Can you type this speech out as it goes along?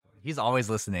He's always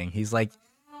listening. He's like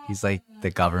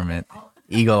the government.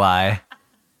 Eagle Eye.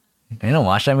 You don't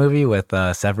watch that movie with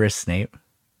Severus Snape?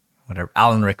 Whatever.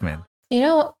 Alan Rickman. You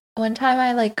know, one time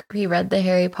I like reread the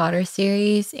Harry Potter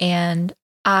series and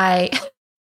I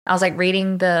I was like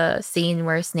reading the scene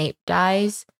where Snape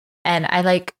dies and I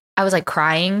was like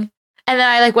crying and then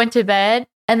I like went to bed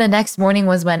and the next morning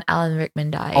was when Alan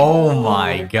Rickman died. Oh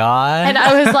my God. And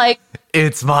I was like,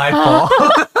 it's my fault.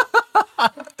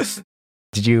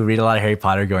 Did you read a lot of Harry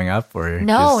Potter growing up or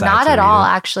no, not at all,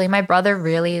 actually. My brother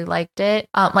really liked it.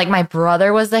 Like my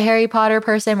brother was the Harry Potter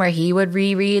person where he would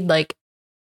reread like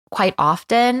quite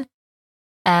often.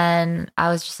 And I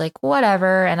was just like,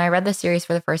 whatever. And I read the series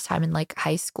for the first time in like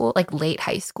high school, like late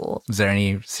high school. Was there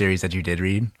any series that you did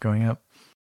read growing up?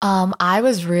 I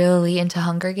was really into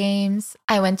Hunger Games.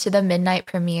 I went to the midnight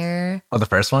premiere. Oh, the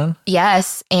first one?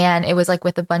 Yes. And it was like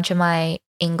with a bunch of my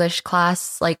English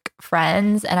class like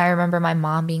friends. And I remember my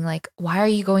mom being like, why are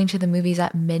you going to the movies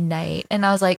at midnight? And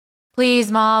I was like,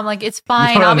 please, Mom, like it's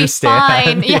fine. I'll be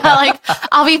fine. Yeah, like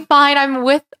I'll be fine. I'm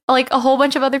with like a whole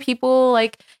bunch of other people.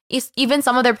 Like even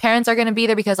some of their parents are going to be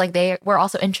there because like they were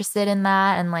also interested in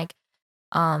that. And like,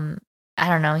 I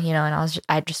don't know, you know, and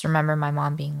I just remember my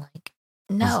mom being like,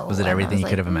 no. Was it everything you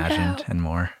could have imagined and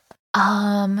more?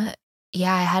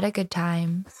 Yeah, I had a good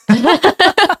time.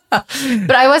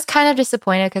 But I was kind of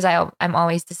disappointed because I'm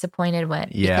always disappointed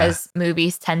because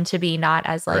movies tend to be not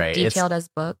as like detailed as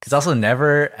books. It's also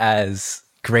never as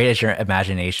great as your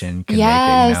imagination can make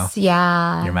it, you know?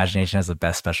 Yeah. Your imagination has the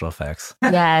best special effects.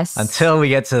 Yes. Until we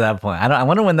get to that point. I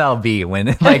wonder when that'll be.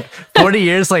 When like 40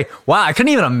 years, like, wow, I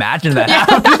couldn't even imagine that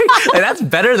happening. Like, that's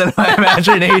better than my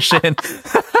imagination.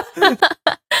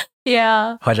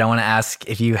 Yeah. Hwejean, I want to ask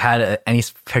if you had any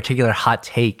particular hot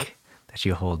take that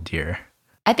you hold dear.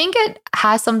 I think it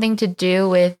has something to do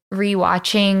with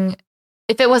rewatching.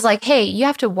 If it was like, hey, you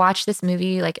have to watch this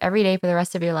movie like every day for the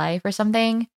rest of your life or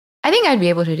something, I think I'd be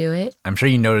able to do it. I'm sure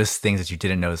you notice things that you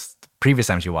didn't notice the previous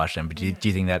times you watched them, but do you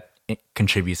think that it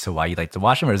contributes to why you like to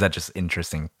watch them, or is that just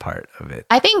interesting part of it?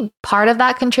 I think part of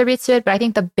that contributes to it, but I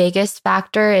think the biggest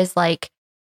factor is like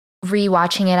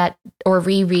rewatching it or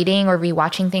rereading or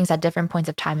rewatching things at different points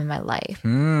of time in my life.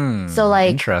 So like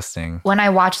interesting. When I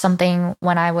watched something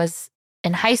when I was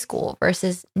in high school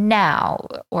versus now,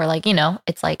 or like, you know,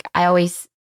 it's like I always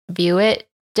view it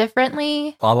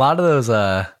differently. A lot of those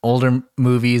older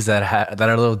movies that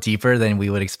are a little deeper than we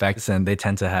would expect, and they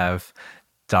tend to have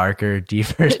darker,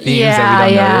 deeper themes that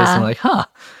we don't notice. I'm like,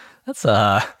 that's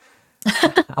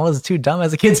I was too dumb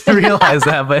as a kid to realize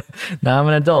that, but now I'm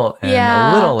an adult and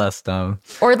a little less dumb.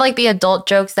 Or like the adult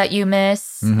jokes that you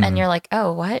miss, and you're like,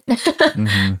 oh, what?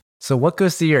 So what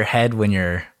goes through your head when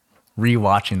you're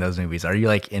rewatching those movies? Are you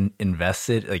like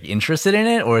invested, like interested in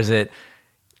it, or is it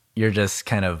you're just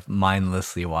kind of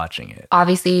mindlessly watching it?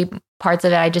 Obviously, parts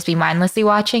of it, I'd just be mindlessly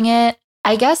watching it.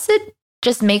 I guess it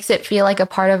just makes it feel like a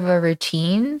part of a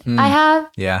routine I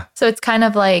have. Yeah. So it's kind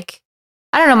of like,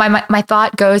 I don't know, my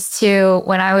thought goes to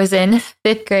when I was in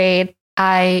 5th grade,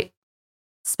 I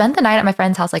spent the night at my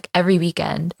friend's house like every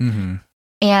weekend.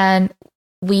 And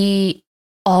we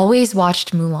always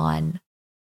watched Mulan.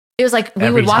 It was like we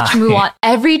would watch Mulan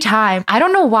every time. I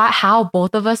don't know how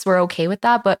both of us were okay with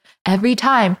that, but every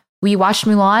time we watched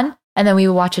Mulan and then we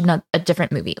would watch a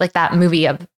different movie, like that movie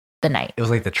of the night. It was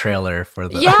like the trailer for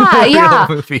the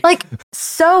movie. Like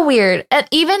so weird. And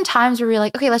even times where we're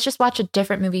like, okay, let's just watch a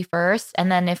different movie first,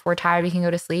 and then if we're tired, we can go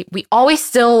to sleep. We always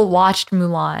still watched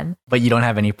Mulan. But you don't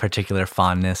have any particular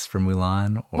fondness for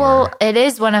Mulan? Or... Well, it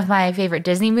is one of my favorite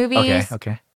Disney movies.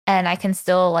 Okay. And I can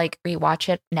still like rewatch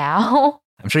it now.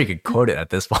 I'm sure you could quote it at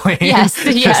this point. Yes.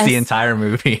 Just the entire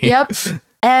movie. Yep.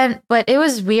 But it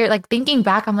was weird. Like thinking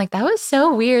back, I'm like, that was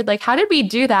so weird. Like, how did we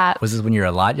do that? Was this when you were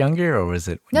a lot younger, or was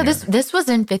it? No, this was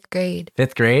in 5th grade.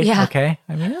 5th grade? Yeah. Okay.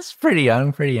 I mean, that's pretty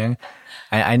young.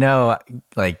 I know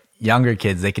like younger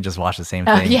kids, they could just watch the same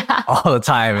thing all the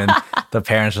time. And the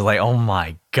parents are like, oh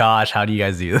my gosh, how do you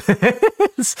guys do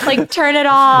this? Like, turn it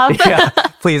off.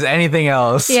 Please, anything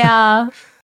else. Yeah.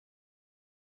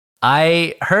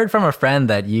 I heard from a friend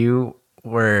that you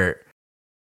were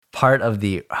part of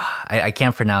the, I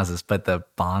can't pronounce this, but the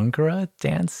Bhangra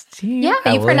dance team?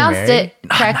 Yeah, you pronounced it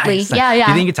correctly. Nice. Yeah. Do you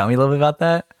think you could tell me a little bit about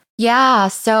that? Yeah.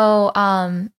 So,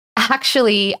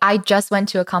 actually, I just went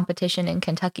to a competition in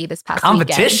Kentucky this past weekend.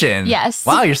 Competition? Yes.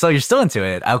 Wow, you're still into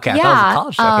it. Okay, I thought it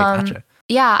was a college show. Okay, gotcha.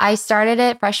 Yeah, I started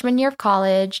it freshman year of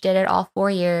college, did it all 4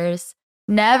 years.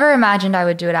 Never imagined I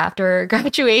would do it after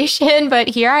graduation, but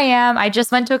here I am. I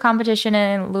just went to a competition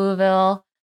in Louisville.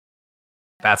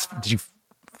 Did you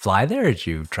fly there or did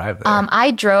you drive there? I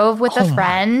drove with a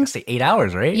friend. Say 8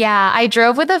 hours, right? Yeah, I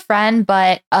drove with a friend,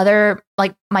 but other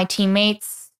like my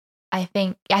teammates, I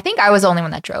think I was the only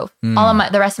one that drove. All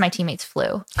of the rest of my teammates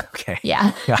flew. Okay.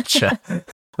 Yeah. Gotcha.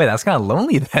 Wait, that's kind of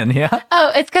lonely then, yeah?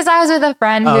 Oh, it's because I was with a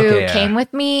friend who came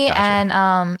with me, gotcha.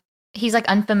 And he's like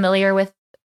unfamiliar with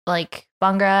like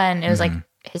Bhangra, and it was like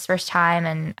his first time,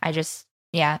 and I just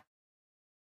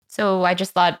so I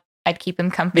just thought I'd keep him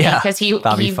company because he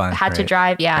had to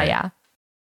drive. Yeah.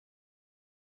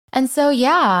 And so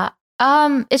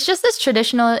it's just this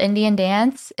traditional Indian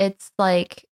dance. It's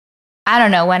like, I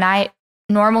don't know,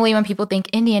 when people think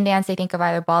Indian dance, they think of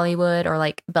either Bollywood or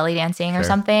like belly dancing or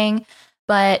something.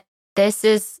 But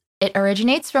it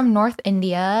originates from North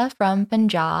India, from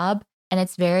Punjab, and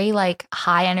it's very like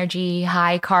high energy,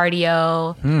 high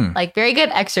cardio, like very good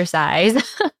exercise.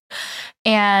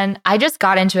 And I just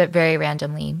got into it very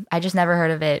randomly. I just never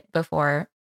heard of it before.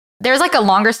 There's like a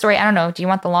longer story. I don't know. Do you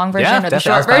want the long version or the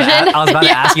short version? I was about to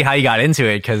ask you how you got into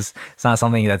it because it's not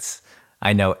something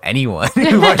I know anyone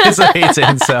who participates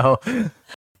in. So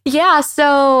yeah.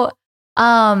 So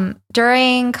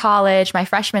during college, my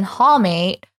freshman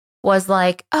hallmate was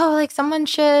like, oh, like someone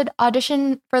should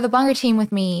audition for the Bhangra team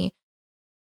with me.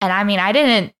 And I mean, I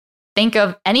didn't think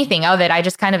of anything of it. I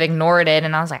just kind of ignored it.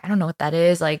 And I was like, I don't know what that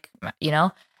is. Like,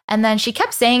 and then she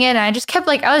kept saying it and I just kept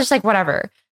like, I was just like,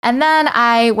 whatever. And then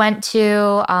I went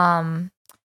to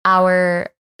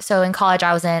so in college,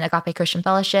 I was in Agape Christian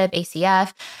Fellowship,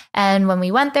 ACF. And when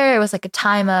we went there, it was like a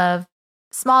time of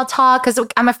small talk because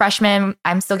I'm a freshman.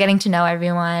 I'm still getting to know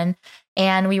everyone.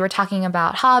 And we were talking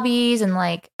about hobbies. And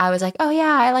like, I was like, oh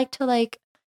yeah, I like to like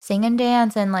sing and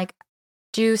dance and like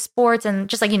do sports and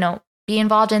just like, be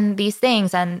involved in these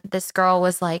things. And this girl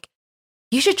was like,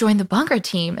 you should join the Bhangra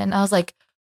team. And I was like,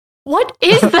 what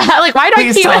is that? Like, why do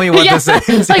I keep... tell me what this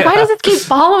is. Like, why does it keep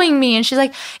following me? And she's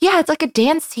like, yeah, it's like a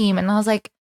dance team. And I was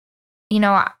like,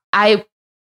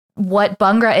 what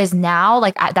Bhangra is now,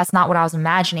 like, that's not what I was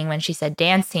imagining when she said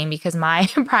dance team, because my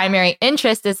primary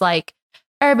interest is like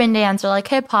urban dance or like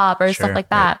hip hop or stuff like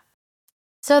that. Right.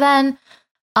 So then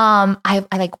I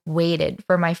like waited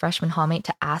for my freshman hallmate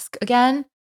to ask again.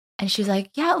 And she's like,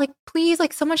 yeah, like, please,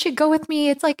 like someone should go with me.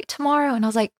 It's like tomorrow. And I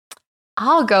was like,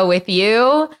 I'll go with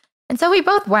you. And so we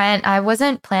both went. I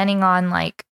wasn't planning on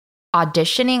like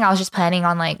auditioning. I was just planning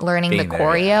on like learning the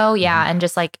choreo. Yeah. And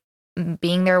just like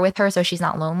being there with her so she's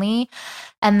not lonely.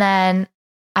 And then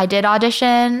I did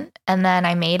audition and then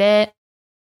I made it.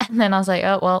 And then I was like,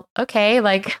 oh, well, okay,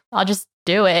 like I'll just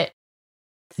do it.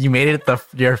 You made it the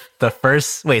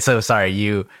first, wait, so sorry,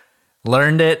 you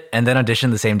learned it and then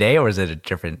auditioned the same day, or is it a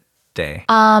different day?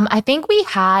 I think we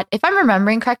had, if I'm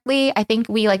remembering correctly, I think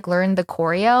we like learned the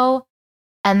choreo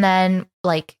and then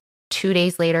like 2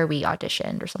 days later we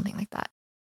auditioned or something like that.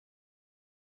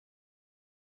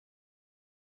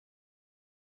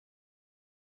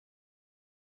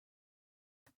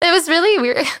 It was really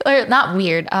weird, or not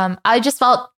weird. I just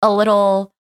felt a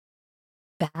little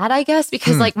bad, I guess,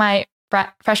 because like my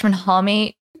freshman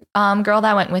hallmate girl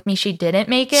that went with me, she didn't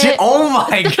make it. Oh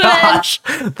my gosh.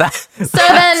 That's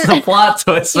the plot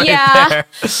twist right there.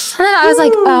 So then I was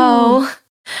like,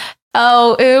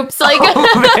 oh, oops. Like,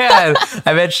 oh man,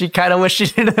 I bet she kind of wished she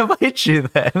didn't invite you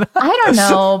then. I don't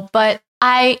know, but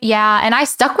and I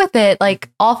stuck with it like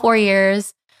all 4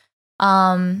 years.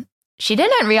 She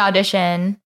didn't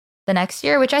re-audition the next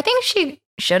year, which I think she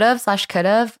should have / could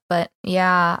have, but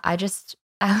yeah,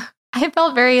 I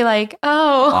felt very like,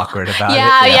 awkward about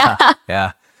it.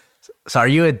 Yeah. So are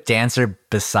you a dancer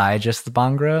beside just the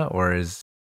Bhangra, or is...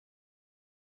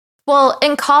 Well,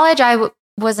 in college, I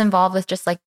was involved with just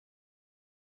like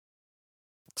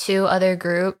 2 other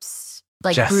groups,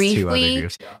 like just briefly. 2 other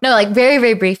groups. No, like very,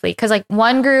 very briefly. Because like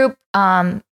one group,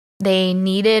 they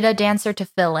needed a dancer to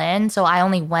fill in. So I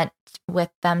only went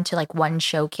with them to like one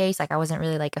showcase. Like I wasn't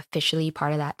really like officially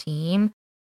part of that team.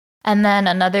 And then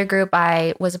another group,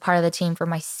 I was a part of the team for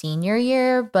my senior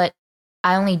year, but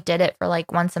I only did it for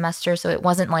like 1 semester. So it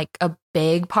wasn't like a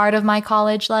big part of my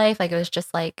college life. Like it was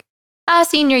just like,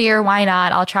 senior year, why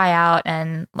not? I'll try out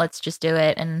and let's just do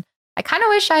it. And I kind of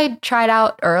wish I'd tried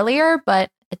out earlier, but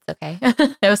it's okay.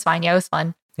 It was fine. Yeah, it was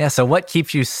fun. Yeah. So what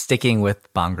keeps you sticking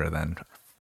with Bhangra then?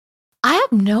 I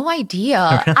have no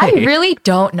idea. Really? I really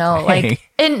don't know. Like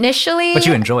initially. But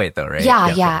you enjoy it though, right? Yeah.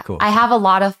 Okay, cool. I have a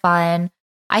lot of fun.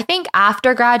 I think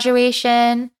after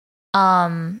graduation,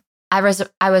 I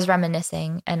was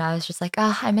reminiscing and I was just like,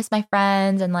 I miss my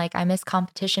friends and like I miss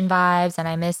competition vibes and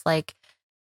I miss like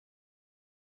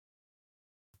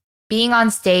being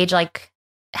on stage, like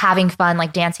having fun,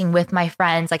 like dancing with my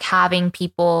friends, like having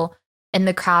people in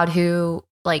the crowd who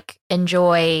like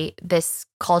enjoy this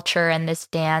culture and this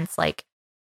dance, like,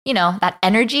 you know, that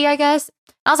energy, I guess.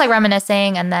 I was like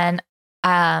reminiscing, and then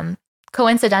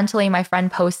coincidentally, my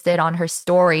friend posted on her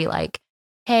story, like,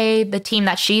 hey, the team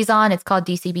that she's on, it's called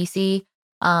DCBC.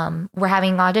 We're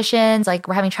having auditions, like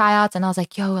we're having tryouts. And I was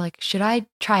like, yo, like, should I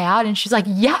try out? And she's like,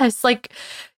 yes, like,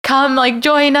 come, like,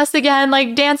 join us again,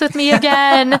 like, dance with me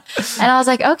again. And I was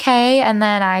like, okay. And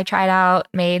then I tried out,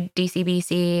 made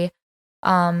DCBC.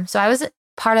 So I was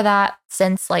part of that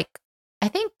since, like, I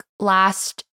think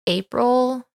last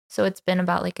April. So it's been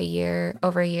about like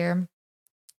over a year.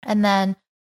 And then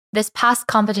this past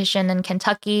competition in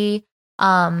Kentucky,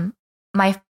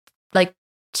 my like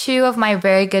two of my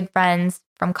very good friends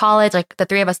from college, like the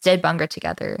three of us did Bhangra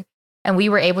together, and we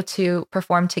were able to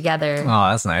perform together. Oh,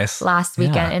 that's nice. Last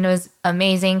weekend. Yeah. And it was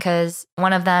amazing because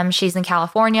one of them, she's in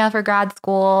California for grad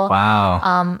school.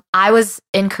 Wow. I was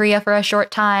in Korea for a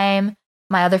short time.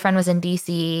 My other friend was in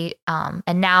DC.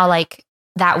 And now, like,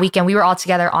 that weekend we were all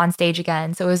together on stage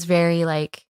again. So it was very,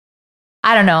 like,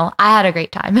 I don't know. I had a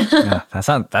great time. Yeah, that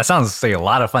sounds like a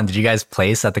lot of fun. Did you guys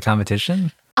place at the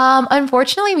competition?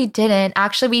 Unfortunately, we didn't.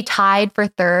 Actually, we tied for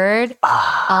third.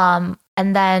 And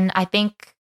then I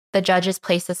think the judges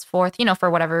placed us fourth, you know, for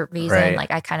whatever reason. Right.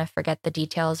 Like, I kind of forget the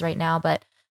details right now. But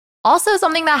also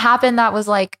something that happened that was,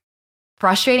 like,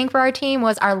 frustrating for our team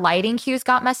was our lighting cues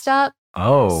got messed up.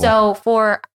 Oh. So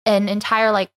for an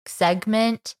entire, like,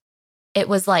 segment, it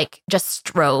was like just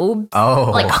strobe,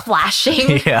 like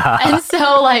flashing. Yeah. And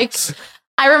so, like,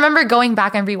 I remember going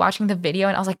back and rewatching the video,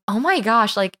 and I was like, oh my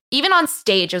gosh, like, even on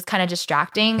stage, it was kind of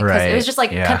distracting because it was just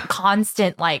like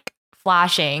constant, like,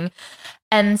 flashing.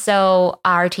 And so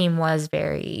our team was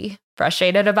very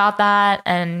frustrated about that.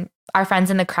 And our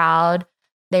friends in the crowd,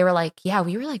 they were like, yeah,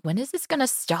 we were like, when is this going to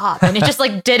stop? And it just,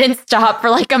 like, didn't stop for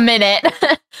like a minute.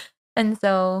 And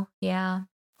so, yeah.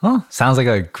 Oh, sounds like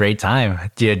a great time.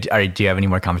 Do you have any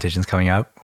more competitions coming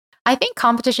up? I think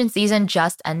competition season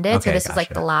just ended. Okay, so this is like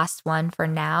the last one for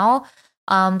now.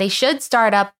 They should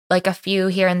start up like a few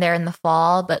here and there in the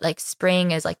fall, but like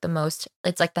spring is like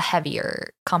it's like the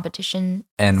heavier competition.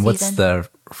 And season. What's the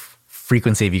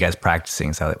frequency of you guys practicing?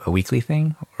 Is that a weekly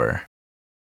thing or?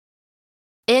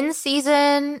 In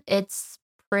season, it's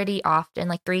pretty often,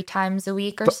 like 3 times a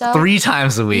week or so. 3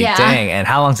 times a week? Yeah. Dang. And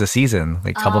how long's the season?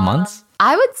 Like a couple months?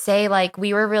 I would say, like,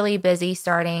 we were really busy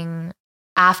starting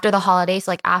after the holidays,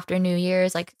 like after New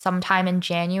Year's, like sometime in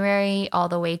January all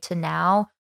the way to now.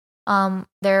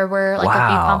 There were like a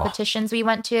few competitions we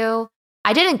went to.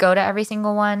 I didn't go to every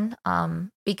single one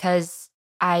because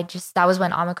that was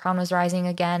when Omicron was rising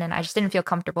again, and I just didn't feel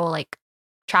comfortable, like,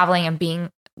 traveling and being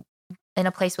in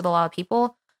a place with a lot of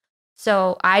people.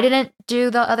 So I didn't do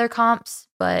the other comps,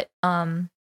 but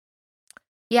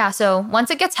yeah, so once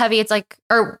it gets heavy, it's like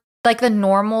the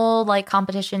normal, like,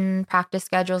 competition practice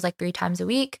schedule is like 3 times a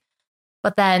week.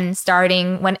 But then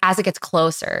starting as it gets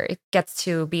closer, it gets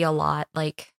to be a lot,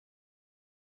 like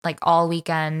all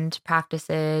weekend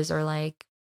practices, or like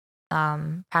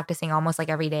practicing almost like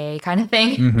every day kind of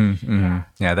thing. Mm-hmm, mm-hmm.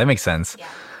 Yeah, that makes sense.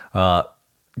 Yeah.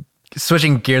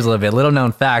 Switching gears a little bit, little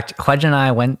known fact, Hwejean and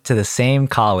I went to the same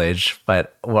college,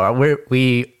 but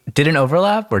we didn't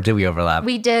overlap, or did we overlap?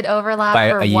 We did overlap by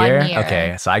for a year? 1 year.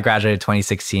 Okay, so I graduated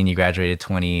 2016, you graduated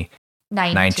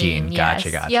 2019. Yes.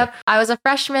 Gotcha. Yep, I was a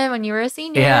freshman when you were a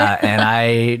senior. Yeah, and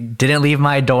I didn't leave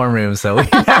my dorm room, so we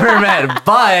never met.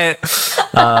 But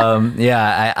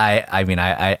yeah, I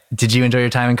mean, did you enjoy your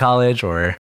time in college,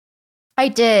 or? I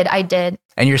did.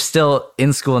 And you're still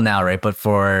in school now, right? But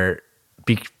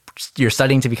you're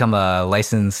studying to become a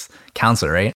licensed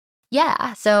counselor, right?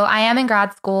 Yeah. So I am in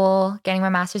grad school, getting my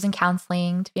master's in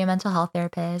counseling to be a mental health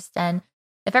therapist. And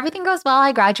if everything goes well,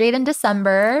 I graduate in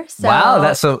December. So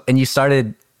wow. And you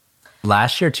started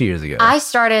last year or 2 years ago? I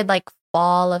started like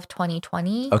fall of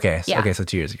 2020. Okay. So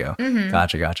 2 years ago. Mm-hmm.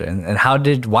 Gotcha.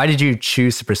 And why did you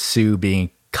choose to pursue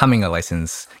becoming a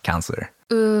licensed counselor?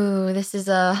 Ooh, this is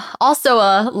also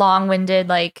a long-winded,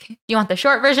 like, do you want the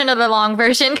short version or the long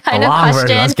version kind of question?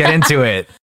 Version. Let's get into it.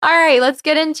 All right, let's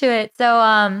get into it. So,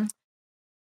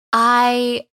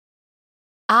 I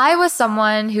was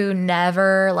someone who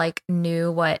never, like,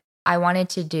 knew what I wanted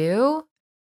to do,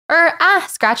 or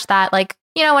scratch that. Like,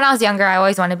 you know, when I was younger, I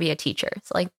always wanted to be a teacher.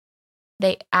 So, like,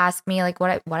 they asked me like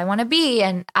what I want to be,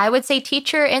 and I would say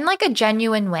teacher in like a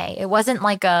genuine way. It wasn't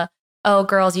like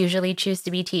girls usually choose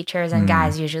to be teachers and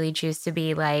guys usually choose to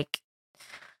be, like,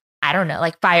 I don't know,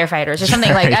 like firefighters or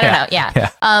something. Like, I don't know.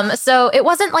 Yeah. So it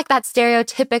wasn't like that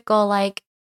stereotypical, like,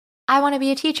 I want to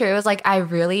be a teacher. It was like, I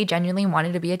really genuinely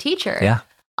wanted to be a teacher. Yeah.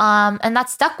 And that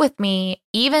stuck with me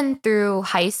even through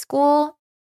high school.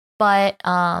 But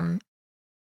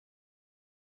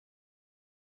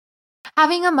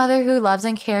having a mother who loves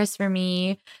and cares for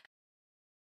me,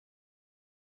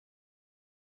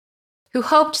 who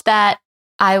hoped that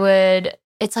I would,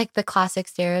 it's like the classic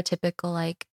stereotypical,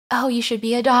 like, oh, you should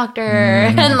be a doctor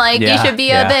and like you should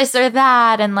be a this or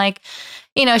that. And like,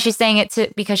 you know, she's saying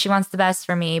it because she wants the best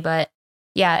for me. But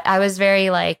yeah, I was very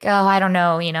like, oh, I don't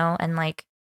know, you know, and like,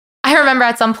 I remember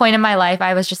at some point in my life,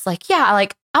 I was just like, yeah,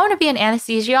 like I want to be an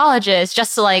anesthesiologist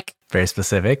just to like, very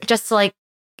specific, just to like,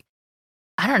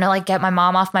 I don't know, like get my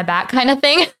mom off my back kind of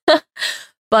thing.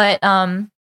 But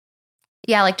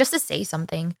yeah, like just to say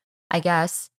something, I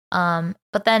guess.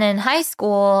 But then in high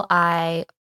school,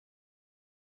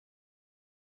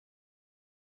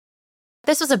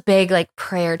 this was a big like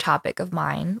prayer topic of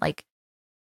mine. Like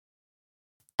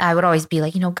I would always be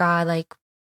like, you know, God, like,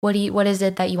 what is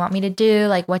it that you want me to do?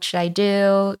 Like, what should I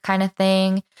do? Kind of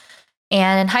thing.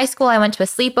 And in high school, I went to a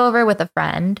sleepover with a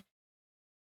friend.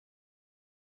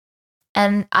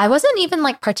 And I wasn't even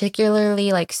like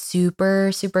particularly like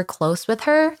super, super close with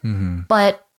her,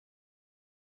 but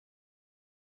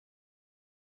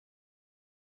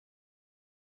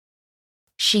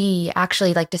she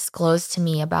actually like disclosed to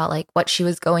me about like what she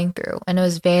was going through. And it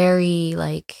was very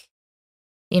like,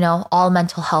 you know, all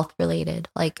mental health related.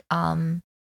 Like,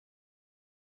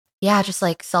 yeah, just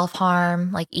like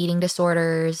self-harm, like eating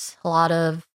disorders, a lot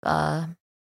of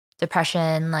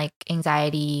depression, like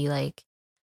anxiety, like,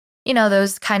 you know,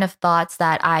 those kind of thoughts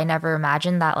that I never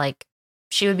imagined that like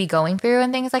she would be going through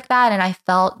and things like that. And I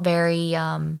felt very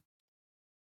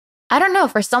I don't know,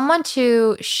 for someone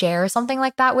to share something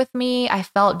like that with me, I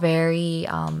felt very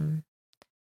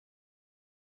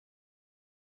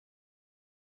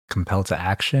compelled to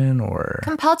action or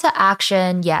compelled to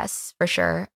action, yes, for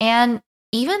sure. And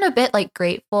even a bit like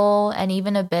grateful and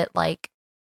even a bit like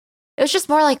it was just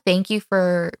more like thank you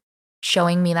for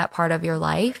showing me that part of your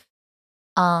life.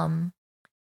 And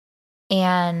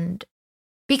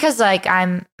because like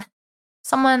I'm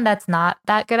someone that's not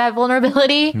that good at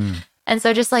vulnerability. And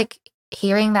so just like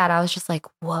hearing that, I was just like,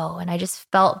 whoa. And I just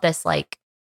felt this like,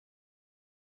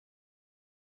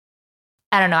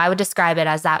 I don't know, I would describe it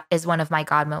as that is one of my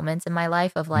God moments in my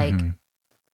life of like,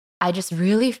 I just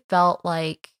really felt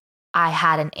like I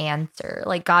had an answer.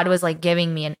 Like God was like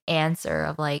giving me an answer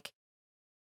of like,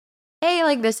 hey,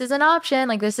 like this is an option.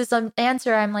 Like this is an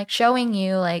answer I'm like showing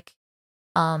you. Like,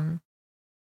 and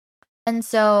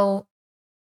so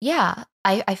yeah,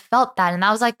 I felt that. And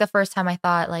that was like the first time I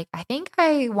thought, like, I think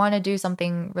I want to do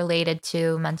something related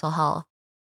to mental health.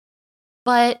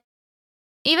 But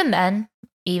even then,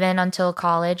 even until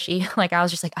college, like I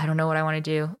was just like, I don't know what I want to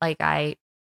do. Like I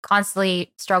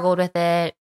constantly struggled with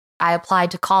it. I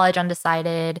applied to college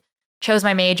undecided, chose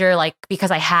my major like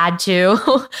because I had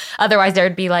to. Otherwise there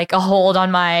would be like a hold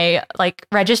on my like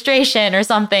registration or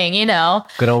something, you know.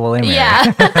 Good old William.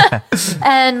 Yeah.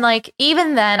 And like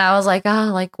even then I was like,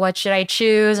 oh, like what should I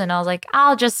choose? And I was like,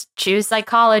 I'll just choose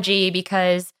psychology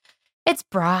because it's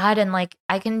broad and like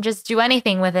I can just do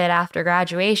anything with it after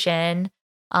graduation.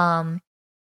 And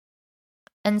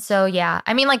so yeah,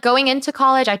 I mean like going into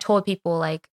college, I told people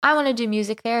like I want to do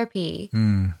music therapy.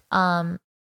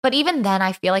 But even then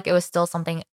I feel like it was still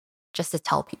something just to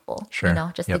tell people, you know,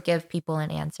 just to give people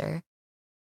an answer.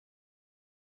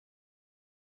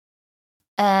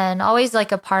 And always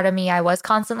like a part of me, I was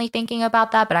constantly thinking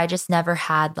about that, but I just never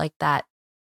had like that.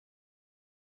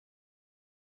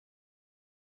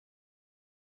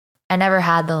 I never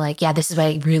had the like, yeah, this is what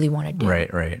I really want to do.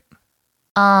 Right.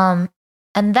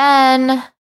 And then,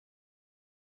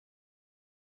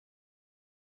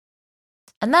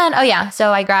 oh yeah,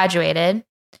 so I graduated.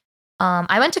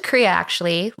 I went to Korea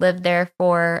actually, lived there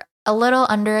for a little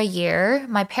under a year.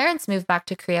 My parents moved back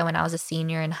to Korea when I was a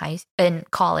senior in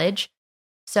college.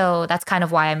 So that's kind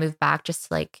of why I moved back, just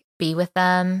to like be with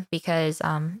them because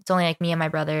it's only like me and my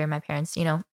brother and my parents, you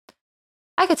know.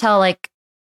 I could tell like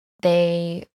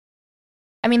they've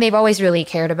always really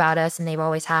cared about us and they've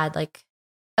always had like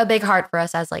a big heart for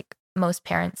us as like most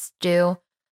parents do.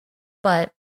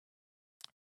 But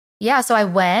yeah, so I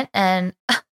went and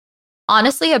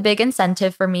honestly, a big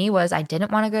incentive for me was I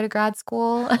didn't want to go to grad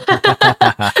school.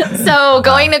 So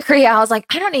going to Korea, I was like,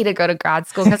 I don't need to go to grad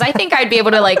school because I think I'd be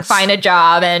able to like find a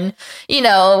job and, you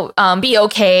know, be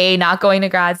okay not going to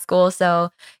grad school.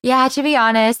 So yeah, to be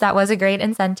honest, that was a great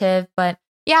incentive. But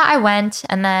yeah, I went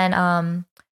and then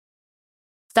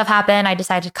stuff happened. I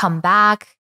decided to come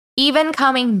back. Even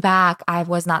coming back, I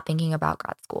was not thinking about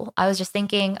grad school. I was just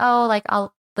thinking, oh, like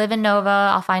I'll live in Nova.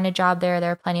 I'll find a job there.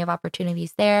 There are plenty of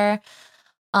opportunities there.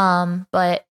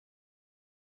 But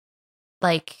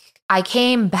like I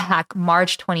came back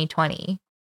March 2020.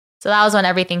 So that was when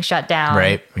everything shut down.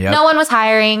 Right. Yep. No one was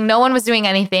hiring. No one was doing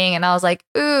anything. And I was like,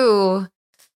 ooh,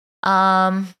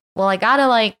 well, I gotta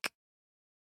like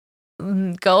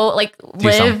go like do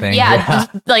live. Something. Yeah.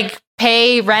 Like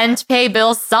pay rent, pay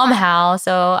bills somehow.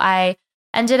 So I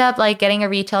ended up like getting a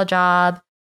retail job.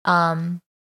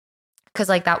 Cause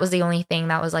like that was the only thing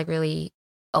that was like really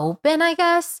open, I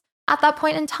guess, at that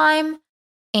point in time.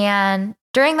 And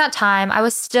during that time, I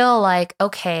was still like,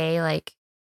 okay, like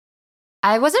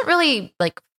I wasn't really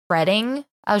like fretting.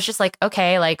 I was just like,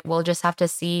 okay, like we'll just have to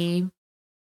see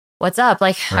what's up.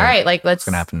 Like, all right, like let's, what's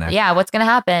gonna happen next? Yeah, what's gonna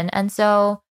happen? And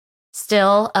so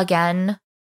still again,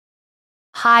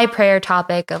 high prayer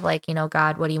topic of like, you know,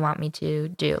 God, what do you want me to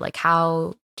do? Like,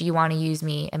 how do you want to use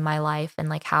me in my life? And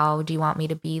like, how do you want me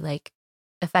to be like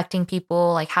affecting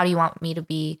people? Like, how do you want me to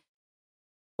be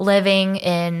living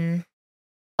in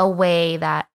a way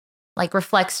that like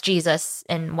reflects Jesus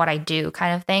in what I do,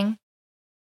 kind of thing?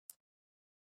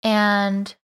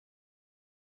 And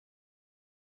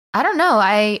I don't know.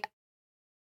 I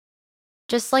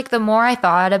just like the more I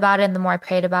thought about it and the more I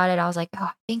prayed about it, I was like, oh,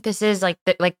 I think this is like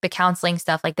the counseling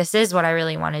stuff. Like this is what I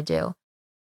really want to do.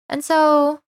 And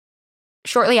so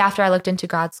shortly after I looked into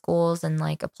grad schools and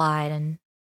like applied and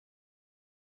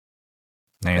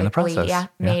now you're in the process. Yeah,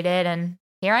 made it. And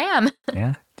here I am.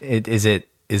 Yeah.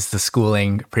 Is the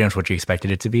schooling pretty much what you expected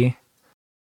it to be?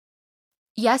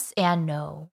 Yes and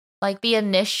no. Like the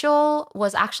initial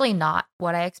was actually not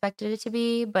what I expected it to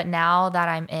be, but now that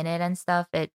I'm in it and stuff,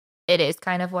 it is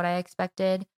kind of what I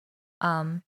expected.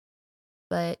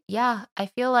 But yeah, I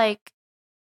feel like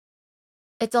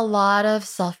it's a lot of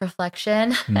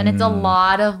self-reflection and it's a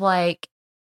lot of like,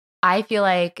 I feel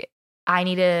like I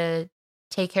need to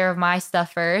take care of my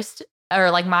stuff first,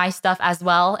 or like my stuff as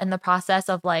well in the process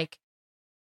of like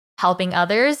helping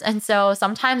others. And so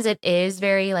sometimes it is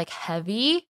very like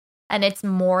heavy and it's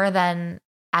more than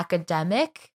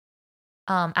academics.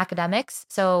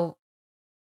 So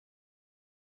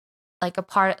like a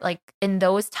part, like in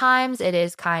those times, it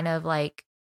is kind of like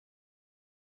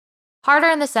harder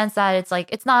in the sense that it's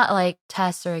like, it's not like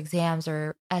tests or exams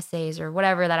or essays or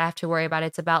whatever that I have to worry about.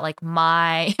 It's about like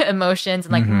my emotions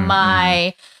and like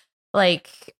my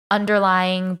like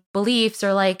underlying beliefs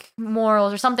or like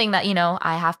morals or something that, you know,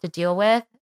 I have to deal with,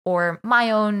 or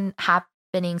my own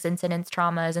happenings, incidents,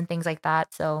 traumas, and things like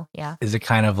that. So yeah. Is it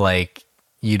kind of like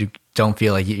you don't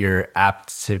feel like you're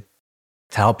apt to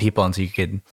help people until you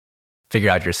could figure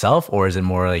out yourself, or is it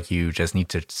more like you just need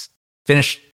to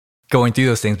finish going through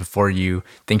those things before you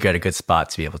think you're at a good spot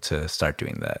to be able to start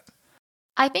doing that?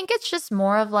 I think it's just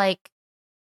more of like,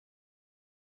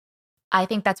 I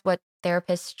think that's what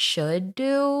therapists should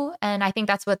do. And I think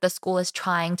that's what the school is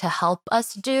trying to help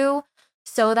us do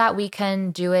so that we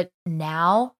can do it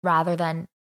now rather than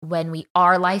when we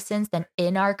are licensed and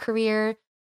in our career.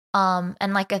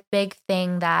 And like a big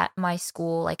thing that my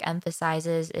school like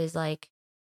emphasizes is like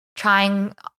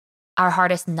trying our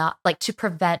hardest not like to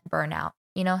prevent burnout,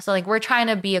 you know? So like we're trying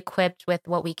to be equipped with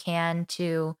what we can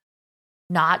to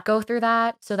not go through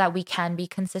that so that we can be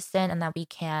consistent and that we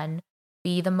can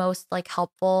be the most like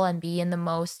helpful and be in the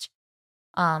most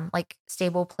like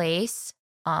stable place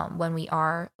when we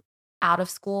are out of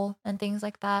school and things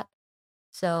like that.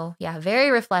 So yeah, very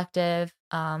reflective.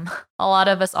 A lot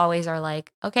of us always are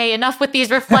like, okay, enough with these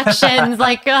reflections.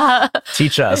 Like,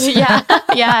 teach us.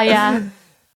 Yeah.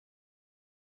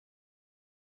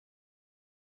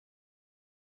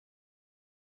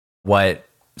 What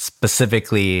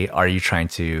specifically are you trying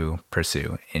to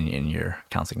pursue in your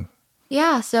counseling?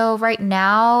 Yeah, so right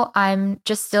now I'm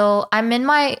in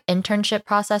my internship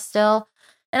process still,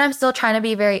 and I'm still trying to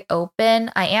be very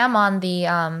open. I am on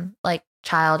the like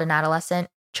child and adolescent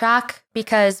track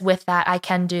because with that I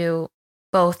can do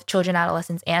both children,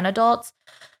 adolescents, and adults.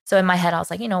 So in my head I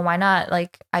was like, you know, why not?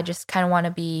 Like I just kind of want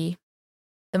to be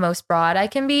the most broad I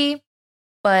can be.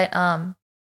 But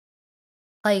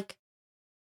like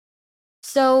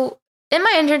so in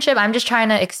my internship, I'm just trying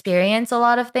to experience a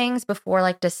lot of things before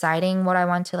like deciding what I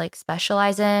want to like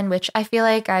specialize in, which I feel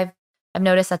like I've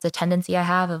noticed that's a tendency I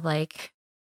have of like,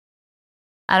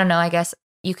 I don't know, I guess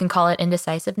you can call it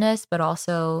indecisiveness, but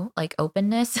also like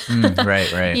openness.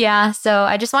 Right. Yeah. So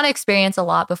I just want to experience a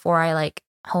lot before I like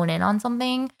hone in on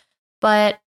something.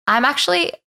 But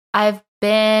I've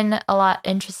been a lot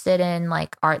interested in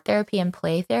like art therapy and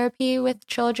play therapy with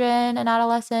children and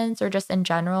adolescents or just in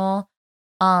general.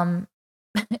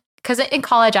 Because in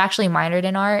college I actually minored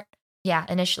in art. Yeah,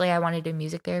 initially I wanted to do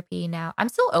music therapy. Now I'm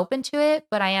still open to it,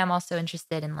 but I am also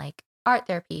interested in like art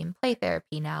therapy and play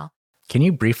therapy now. Can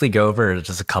you briefly go over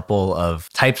just a couple of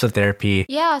types of therapy?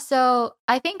 Yeah, so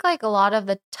I think like a lot of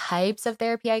the types of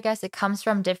therapy, I guess it comes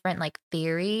from different like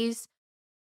theories.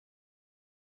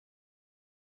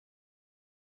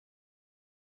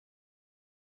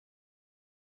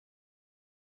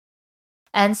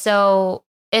 And so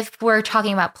if we're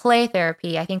talking about play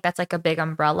therapy, I think that's like a big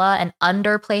umbrella. And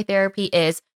under play therapy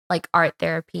is like art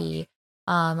therapy,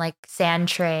 like sand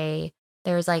tray.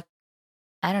 There's like,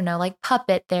 I don't know, like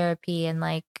puppet therapy and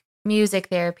like music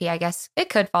therapy. I guess it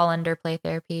could fall under play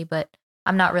therapy, but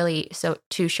I'm not really so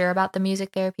too sure about the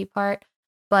music therapy part.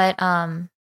 But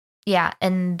yeah,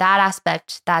 in that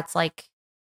aspect, that's like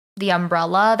the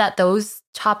umbrella that those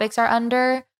topics are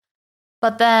under.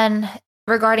 But then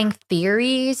regarding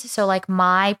theories, so like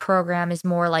my program is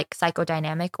more like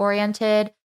psychodynamic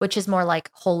oriented, which is more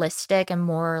like holistic and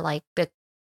more like the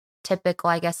typical,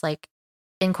 I guess, like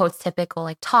in quotes, typical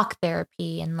like talk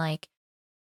therapy and like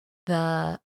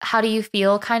the how do you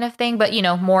feel kind of thing, but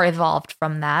more evolved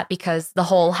from that because the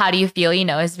whole how do you feel,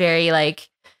 is very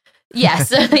like,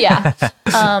 yes, yeah.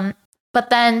 But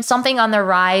then something on the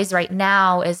rise right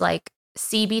now is like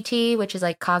CBT, which is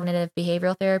like cognitive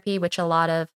behavioral therapy, which a lot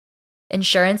of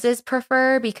insurances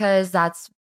prefer because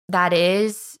that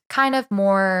is kind of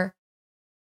more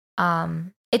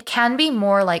it can be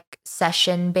more like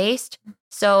session based.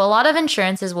 So a lot of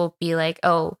insurances will be like,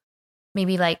 oh,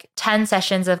 maybe like 10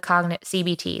 sessions of cognitive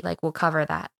CBT, like we'll cover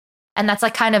that. And that's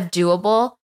like kind of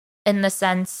doable in the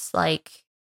sense like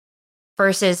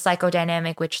versus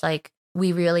psychodynamic, which like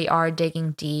we really are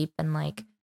digging deep and like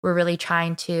we're really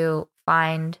trying to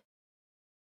find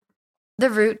the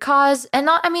root cause. And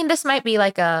not, I mean, this might be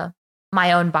like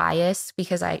my own bias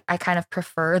because I kind of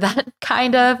prefer that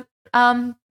kind of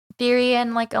theory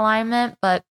and like alignment,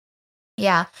 but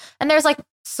yeah. And there's like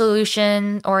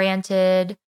solution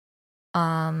oriented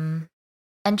and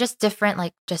just different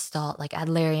like Gestalt, like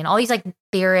Adlerian, all these like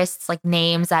theorists like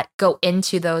names that go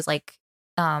into those like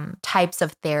types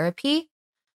of therapy.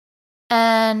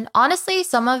 And honestly,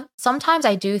 sometimes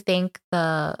I do think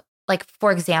like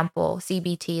for example,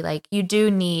 CBT, like you do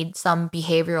need some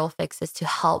behavioral fixes to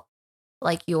help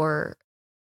like your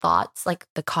thoughts, like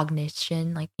the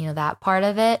cognition, like that part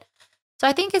of it. So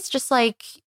I think it's just like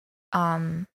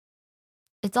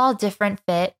it's all different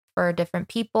fit for different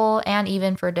people and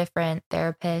even for different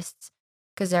therapists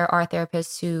because there are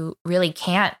therapists who really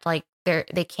can't like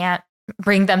they can't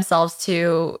bring themselves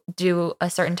to do a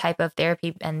certain type of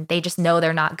therapy and they just know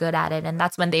they're not good at it, and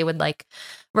that's when they would like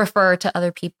refer to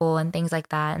other people and things like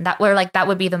that, and that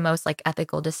would be the most like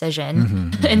ethical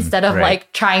decision instead of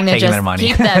like trying to taking just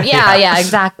keep them yeah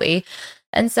exactly.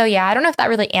 And so yeah, I don't know if that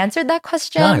really answered that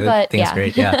question, no, but I think it's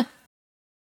great. Yeah.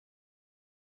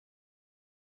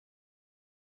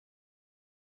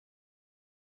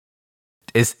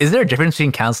 Is there a difference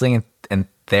between counseling and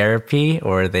therapy,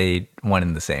 or are they one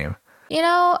and the same?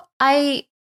 I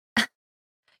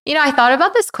thought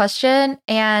about this question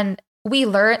and we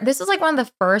learned this was like one of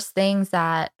the first things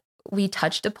that we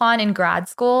touched upon in grad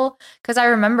school because I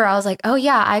remember I was like, oh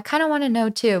yeah, I kind of want to know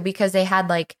too because they had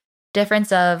like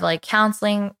difference of like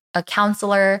counseling, a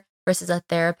counselor versus a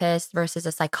therapist versus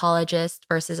a psychologist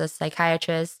versus a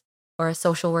psychiatrist or a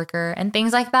social worker and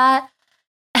things like that.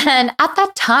 And at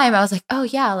that time I was like, oh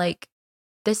yeah, like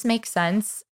this makes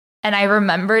sense. And I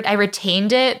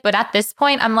retained it. But at this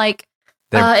point, I'm like,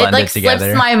 it like slips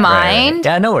my mind. Right.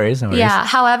 Yeah, no worries. Yeah.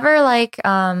 However, like,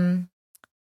 I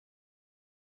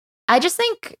just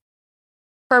think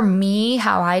for me,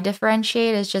 how I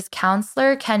differentiate is just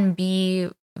counselor can be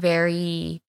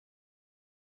very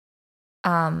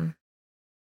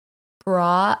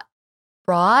broad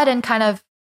and kind of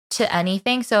to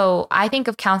anything. So I think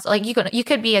of counselor like you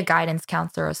could be a guidance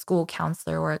counselor, a school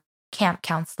counselor, or a camp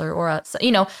counselor, or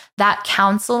that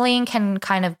counseling can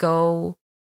kind of go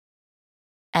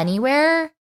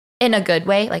anywhere in a good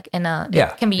way, like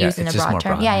it can be used in a broad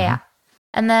term. Yeah.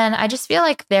 And then I just feel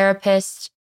like therapists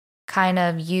kind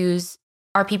of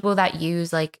are people that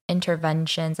use like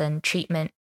interventions and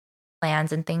treatment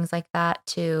plans and things like that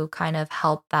to kind of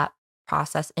help that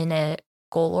process in a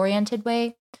goal-oriented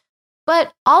way.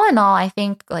 But all in all, I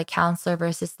think like counselor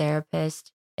versus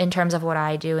therapist in terms of what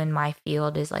I do in my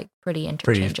field is like pretty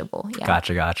interchangeable. Yeah.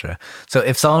 Gotcha. So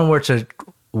if someone were to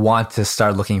want to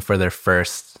start looking for their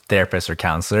first therapist or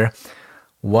counselor,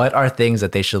 what are things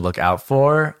that they should look out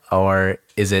for? Or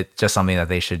is it just something that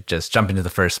they should just jump into the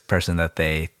first person that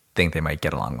they think they might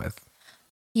get along with?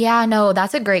 Yeah, no,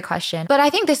 that's a great question. But I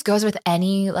think this goes with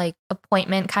any like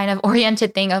appointment kind of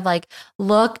oriented thing of like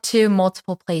look to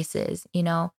multiple places,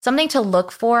 Something to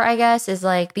look for, I guess, is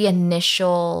like the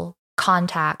initial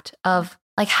contact of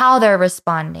like how they're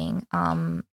responding.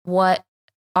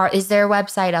 Is their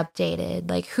website updated?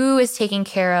 Like who is taking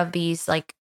care of these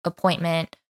like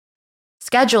appointment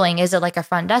scheduling? Is it like a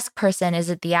front desk person? Is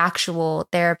it the actual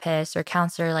therapist or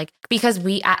counselor? Like, because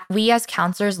we as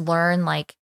counselors learn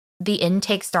like the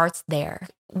intake starts there.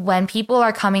 When people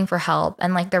are coming for help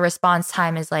and like the response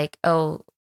time is like, oh,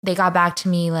 they got back to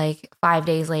me like 5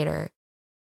 days later.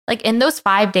 Like in those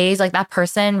 5 days, like that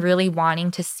person really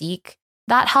wanting to seek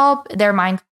that help, their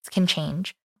mind can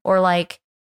change or like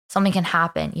something can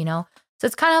happen, you know? So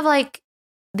it's kind of like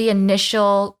the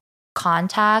initial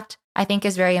contact, I think,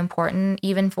 is very important,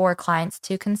 even for clients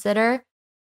to consider.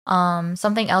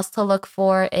 Something else to look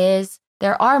for is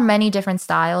there are many different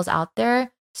styles out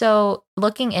there. So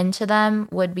looking into them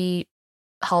would be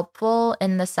helpful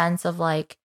in the sense of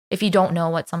like, if you don't know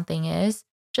what something is,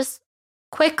 just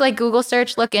quick like Google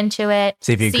search, look into it.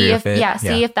 See if you agree with it. Yeah,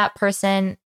 see if that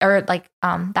person or like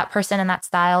that person and that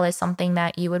style is something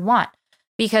that you would want.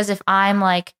 Because if I'm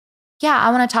like, yeah,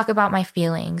 I want to talk about my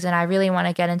feelings and I really want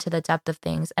to get into the depth of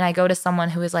things, and I go to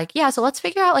someone who is like, yeah, so let's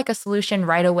figure out like a solution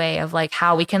right away of like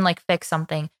how we can like fix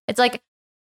something. It's like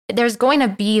there's going to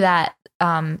be that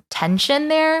tension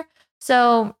there.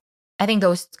 So I think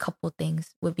those couple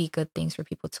things would be good things for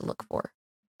people to look for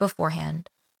beforehand.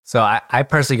 So I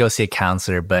personally go see a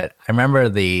counselor, but I remember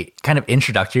the kind of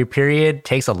introductory period it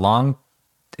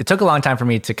took a long time for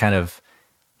me to kind of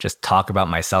just talk about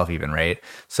myself even, right?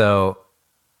 So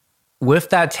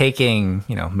with that taking,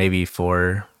 maybe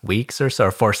 4 weeks or so,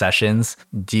 or 4 sessions,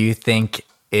 do you think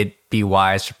it'd be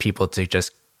wise for people to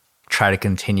just try to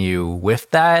continue with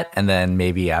that? And then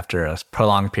maybe after a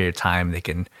prolonged period of time, they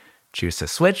can choose to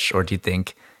switch? Or do you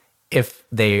think if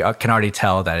they can already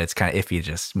tell that it's kind of iffy,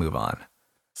 just move on?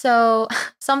 So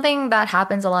something that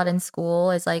happens a lot in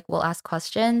school is like we'll ask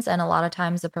questions and a lot of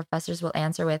times the professors will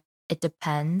answer with, it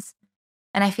depends.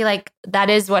 And I feel like that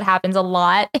is what happens a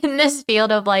lot in this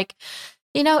field of like,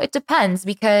 it depends,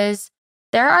 because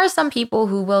there are some people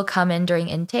who will come in during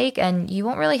intake and you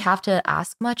won't really have to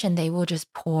ask much and they will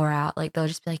just pour out. Like they'll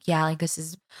just be like, yeah, like this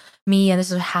is me and this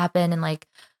is what happened and like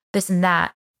this and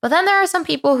that. But then there are some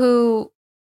people who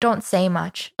don't say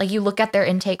much. Like you look at their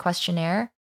intake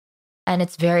questionnaire and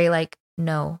it's very like,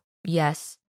 no,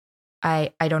 yes,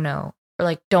 I don't know. Or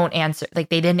like, don't answer. Like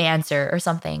they didn't answer or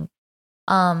something.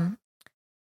 And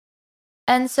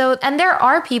there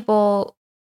are people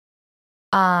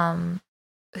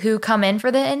who come in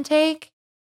for the intake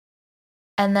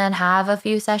and then have a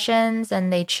few sessions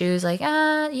and they choose like,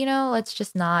 let's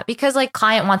just not, because like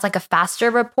client wants like a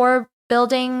faster rapport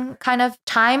building kind of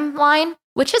timeline,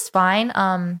 which is fine.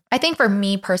 I think for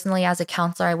me personally as a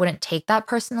counselor, I wouldn't take that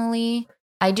personally.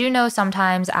 I do know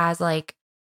sometimes as like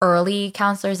early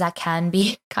counselors that can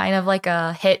be kind of like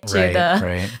a hit to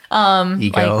ego.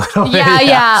 Like,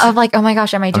 yeah, of like, oh my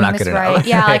gosh, am I doing this right?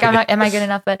 Yeah, like am I good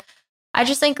enough? But I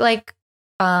just think like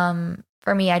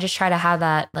for me, I just try to have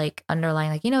that like underlying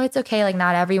like, it's okay, like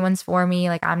not everyone's for me,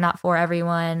 like I'm not for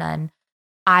everyone, and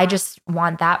I just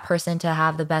want that person to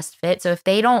have the best fit. So if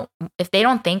they don't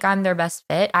think I'm their best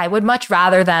fit, I would much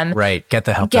rather them get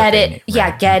the help. Get it.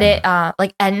 Yeah, get it.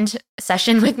 Like end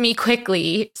session with me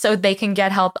quickly so they can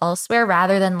get help elsewhere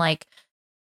rather than like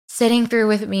sitting through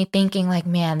with me thinking like,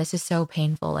 man, this is so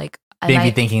painful. Like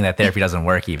maybe thinking that therapy doesn't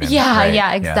work even.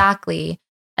 Yeah, exactly. Yeah.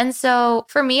 And so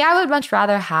for me, I would much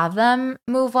rather have them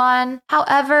move on.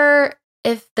 However,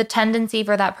 if the tendency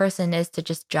for that person is to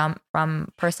just jump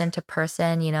from person to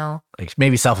person, like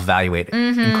maybe self-evaluate,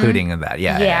 including that.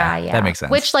 Yeah. That makes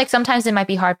sense. Which like sometimes it might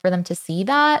be hard for them to see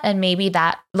that. And maybe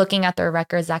that looking at their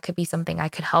records, that could be something I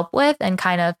could help with and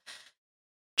kind of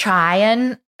try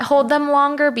and hold them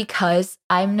longer because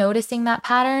I'm noticing that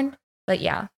pattern. But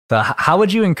yeah. So how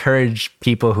would you encourage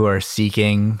people who are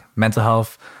seeking mental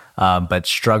health, but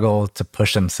struggle to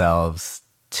push themselves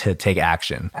to take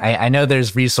action? I know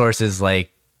there's resources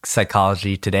like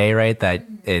Psychology Today, right? That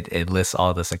it lists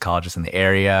all the psychologists in the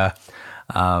area.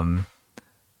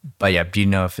 But yeah, do you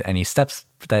know if any steps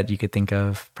that you could think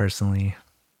of personally?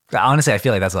 Honestly, I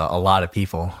feel like that's a lot of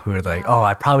people who are like, oh,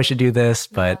 I probably should do this,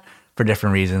 but for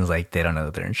different reasons, like they don't know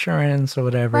their insurance or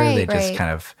whatever. They just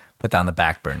kind of put that on the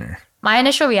back burner. My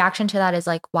initial reaction to that is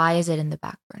like, why is it in the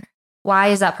back burner? Why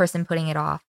is that person putting it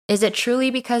off? Is it truly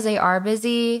because they are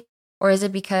busy? Or is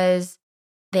it because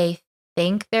they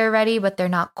think they're ready, but they're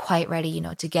not quite ready,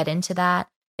 to get into that?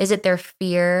 Is it their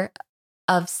fear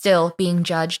of still being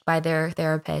judged by their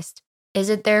therapist? Is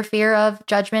it their fear of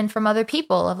judgment from other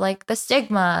people, of like the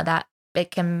stigma that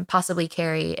it can possibly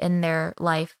carry in their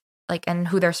life, like, and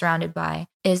who they're surrounded by?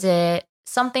 Is it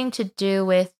something to do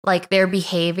with like their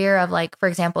behavior of like, for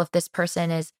example, if this person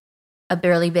is a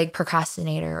really big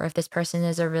procrastinator, or if this person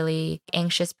is a really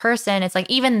anxious person, it's like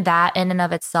even that in and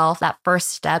of itself, that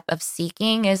first step of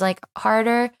seeking is like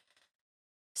harder.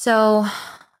 So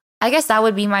I guess that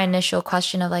would be my initial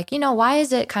question of like, why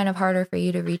is it kind of harder for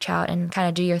you to reach out and kind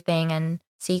of do your thing and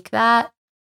seek that?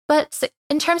 But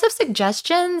in terms of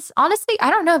suggestions, honestly, I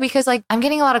don't know, because like I'm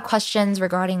getting a lot of questions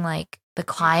regarding like the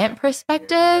client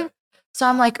perspective. So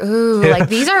I'm like, ooh, like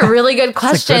these are really good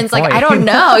questions. Like, I don't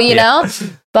know, you know,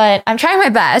 but I'm trying my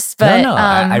best. But no,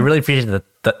 I really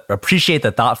appreciate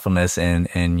the thoughtfulness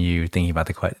in you thinking about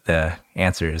the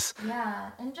answers.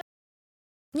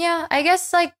 Yeah, I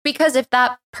guess like, because if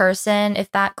that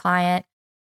client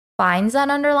finds that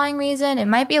underlying reason, it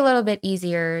might be a little bit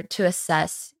easier to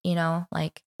assess,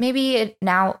 like maybe it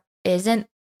now isn't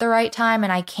the right time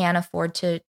and I can't afford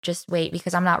to just wait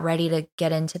because I'm not ready to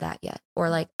get into that yet.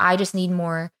 Or like, I just need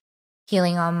more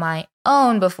healing on my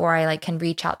own before I like can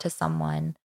reach out to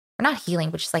someone. Or not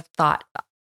healing, but just like thought,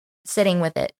 sitting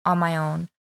with it on my own.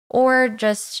 Or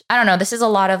just, I don't know, this is a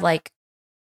lot of like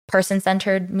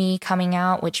person-centered me coming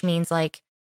out, which means like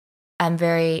I'm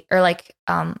very, or like,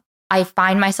 I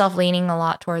find myself leaning a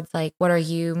lot towards like, what are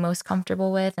you most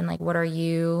comfortable with? And like, what are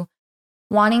you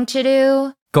wanting to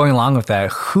do? Going along with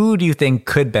that, who do you think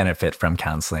could benefit from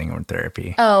counseling or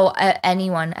therapy? Oh,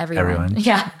 everyone.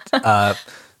 Yeah.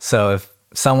 So if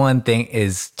someone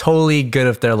is totally good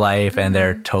with their life and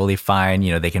they're totally fine,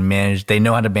 they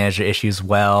know how to manage their issues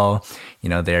well,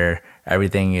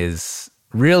 everything is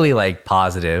really like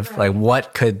positive. Right. Like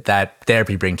what could that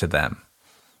therapy bring to them?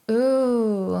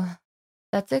 Ooh,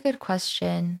 that's a good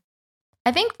question.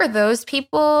 I think for those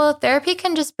people, therapy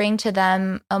can just bring to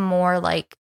them a more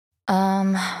like,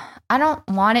 I don't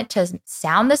want it to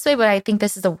sound this way, but I think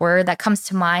this is a word that comes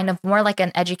to mind, of more like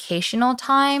an educational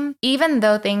time. Even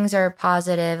though things are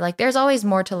positive, like there's always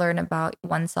more to learn about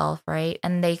oneself, right?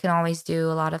 And they can always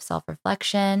do a lot of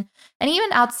self-reflection. And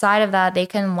even outside of that, they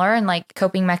can learn like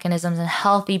coping mechanisms and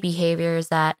healthy behaviors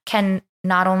that can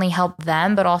not only help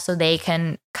them, but also they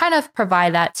can kind of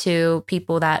provide that to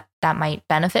people that might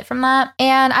benefit from that.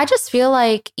 And I just feel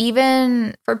like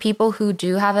even for people who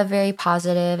do have a very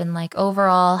positive and like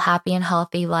overall happy and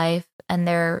healthy life and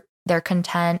they're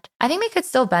content, I think they could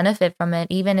still benefit from it,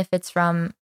 even if it's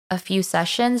from a few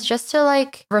sessions, just to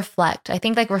like reflect. I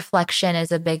think like reflection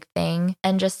is a big thing,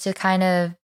 and just to kind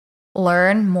of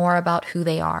learn more about who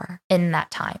they are in that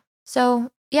time.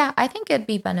 So yeah, I think it'd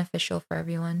be beneficial for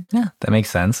everyone. Yeah, that makes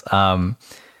sense.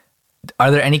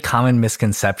 Are there any common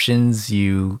misconceptions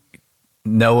you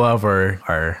know of or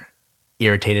are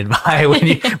irritated by when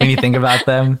you think about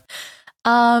them?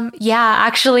 Yeah,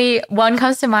 actually, one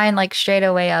comes to mind like straight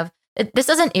away of, this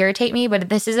doesn't irritate me, but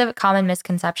this is a common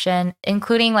misconception,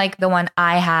 including like the one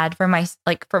I had for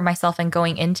myself and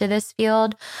going into this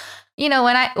field. When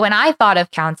I thought of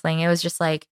counseling, it was just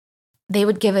like they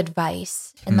would give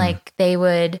advice and like they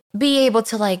would be able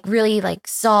to like really like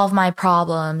solve my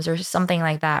problems or something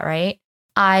like that, right?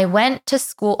 I went to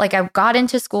school, like I got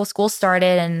into school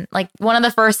started, and like one of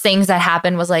the first things that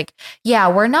happened was like, yeah,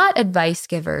 we're not advice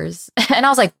givers. And I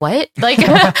was like, what? Like,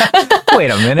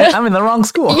 wait a minute, I'm in the wrong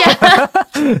school. Yeah.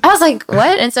 I was like,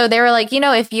 what? And so they were like,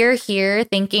 if you're here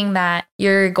thinking that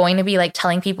you're going to be like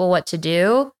telling people what to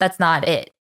do, that's not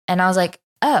it. And I was like,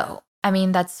 oh, I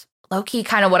mean, that's low-key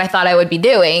kind of what I thought I would be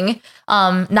doing.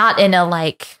 Not in a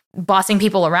like bossing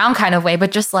people around kind of way,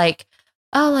 but just like,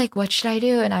 oh, like, what should I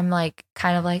do? And I'm like,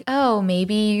 kind of like, oh,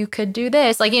 maybe you could do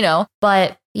this, like,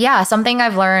 but yeah, something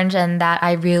I've learned and that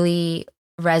I really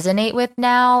resonate with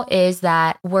now is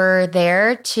that we're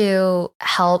there to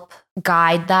help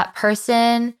guide that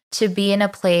person to be in a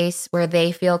place where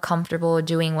they feel comfortable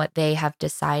doing what they have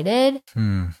decided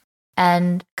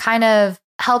and kind of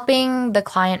helping the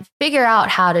client figure out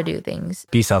how to do things.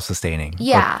 Be self-sustaining.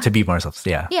 Yeah. To be more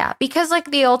self-sustaining. Yeah. Yeah. Because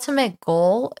like the ultimate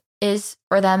goal is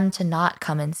for them to not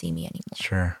come and see me anymore.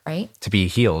 Sure. Right? To be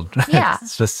healed. Yeah.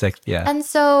 It's just sick. Yeah. And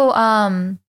so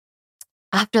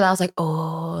after that, I was like,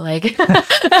 oh, like oh,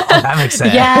 that makes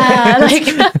sense. Yeah. Like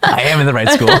I am in the right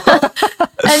school.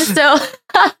 And so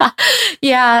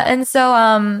yeah. And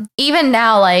so even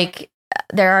now, like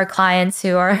there are clients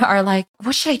who are like,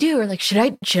 what should I do? Or like, should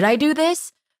I do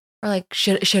this? Or like,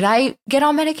 should I get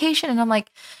on medication? And I'm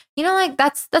like, like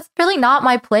that's really not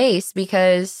my place,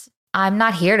 because I'm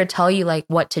not here to tell you like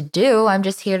what to do. I'm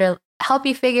just here to help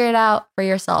you figure it out for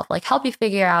yourself, like help you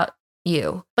figure out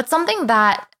you. But something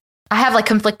that I have like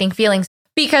conflicting feelings,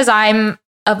 because I'm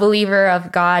a believer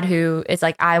of God who is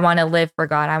like, I want to live for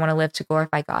God. I want to live to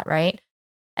glorify God. Right.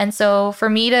 And so for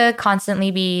me to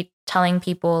constantly be telling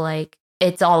people like,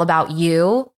 it's all about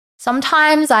you,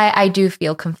 sometimes I do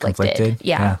feel conflicted.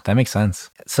 Yeah, that makes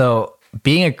sense. So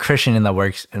being a Christian in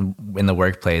the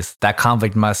workplace, that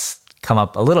conflict must come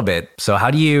up a little bit. So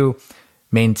how do you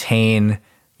maintain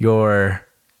your,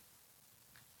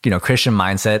 Christian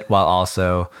mindset while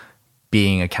also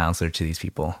being a counselor to these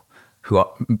people who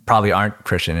probably aren't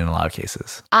Christian in a lot of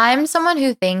cases? I'm someone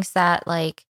who thinks that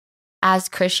like as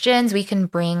Christians, we can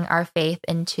bring our faith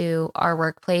into our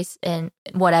workplace in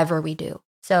whatever we do.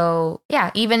 So yeah,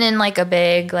 even in like a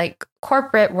big like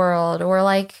corporate world, or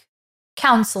like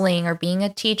counseling, or being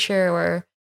a teacher, or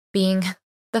being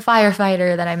the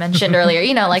firefighter that I mentioned earlier,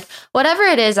 like whatever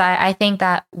it is, I think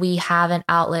that we have an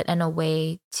outlet and a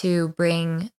way to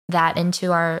bring that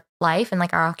into our life and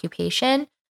like our occupation.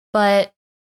 But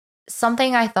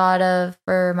something I thought of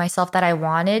for myself that I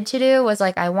wanted to do was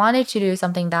like, I wanted to do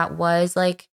something that was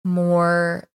like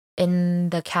more in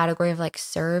the category of like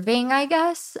serving, I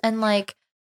guess. And like,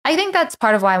 I think that's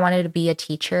part of why I wanted to be a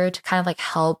teacher, to kind of like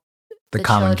help the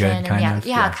common good kind of.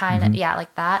 Yeah, kind of. Yeah,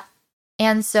 like that.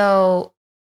 And so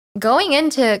going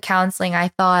into counseling, I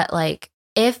thought like,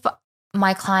 if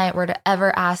my client were to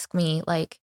ever ask me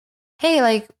like, hey,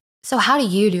 like, so how do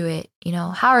you do it?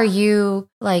 How are you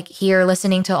like here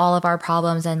listening to all of our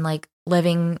problems and like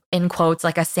living in quotes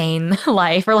like a sane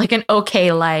life, or like an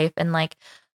okay life? And like,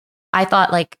 I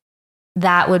thought like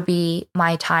that would be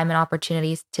my time and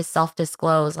opportunities to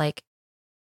self-disclose. Like,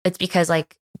 it's because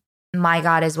like my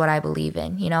God is what I believe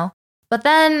in, But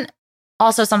then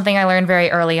also something I learned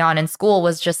very early on in school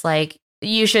was just like,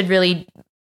 you should really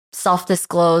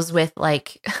self-disclose with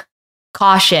like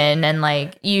caution, and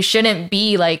like you shouldn't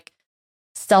be like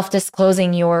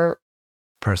self-disclosing your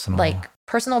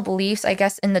personal beliefs, I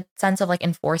guess, in the sense of like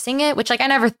enforcing it, which like I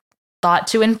never thought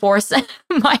to enforce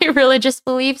my religious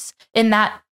beliefs in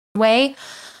that way.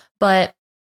 But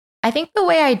I think the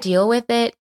way I deal with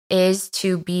it is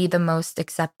to be the most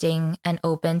accepting and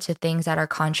open to things that are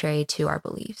contrary to our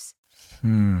beliefs.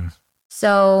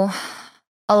 So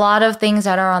a lot of things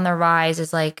that are on the rise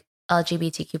is like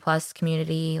LGBTQ plus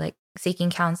community, like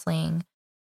seeking counseling,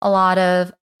 a lot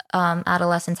of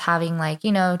adolescents having like,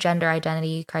 gender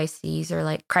identity crises, or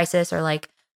like crisis, or like,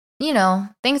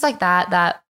 things like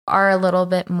that are a little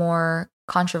bit more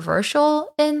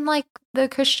controversial in like the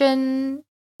Christian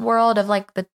world of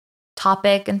like the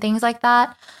topic and things like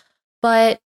that.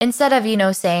 But instead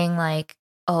of, saying like,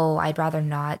 oh, I'd rather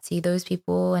not see those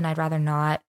people and I'd rather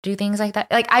not do things like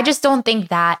that. Like, I just don't think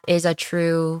that is a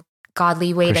true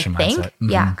godly way Christian to think. Mindset. Mm-hmm.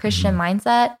 Yeah, Christian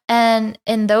mindset. And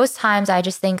in those times, I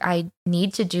just think I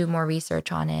need to do more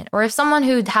research on it. Or if someone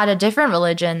who had a different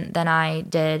religion than I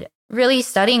did, really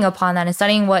studying upon that and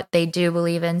studying what they do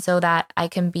believe in, so that I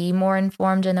can be more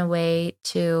informed in a way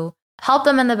to help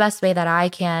them in the best way that I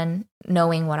can,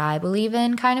 knowing what I believe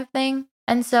in, kind of thing.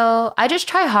 And so I just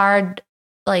try hard,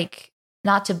 like,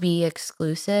 not to be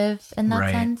exclusive in that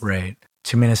sense. Right.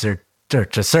 To minister,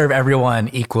 to serve everyone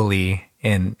equally,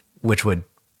 in which would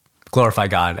glorify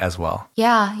God as well.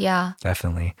 Yeah.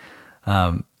 Definitely.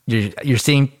 You're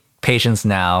seeing patients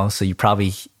now, so you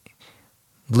probably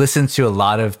listen to a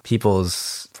lot of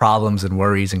people's problems and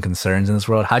worries and concerns in this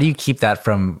world. How do you keep that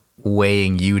from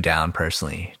weighing you down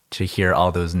personally, to hear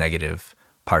all those negative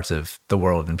parts of the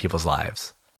world and people's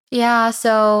lives? Yeah,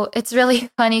 so it's really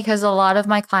funny because a lot of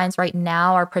my clients right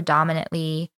now are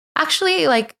predominantly actually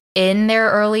like in their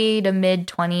early to mid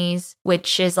 20s,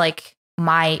 which is like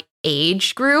my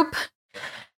age group.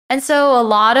 And so a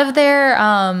lot of their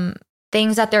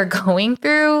things that they're going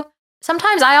through,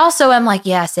 sometimes I also am like,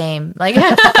 yeah, same. Like,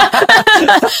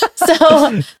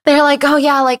 so they're like, oh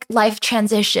yeah, like life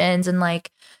transitions and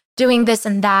like doing this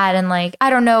and that. And like, I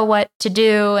don't know what to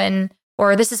do.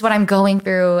 Or this is what I'm going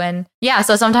through. And yeah,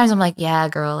 so sometimes I'm like, yeah,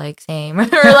 girl, like same. Or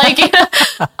like,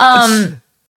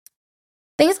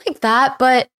 things like that.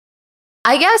 But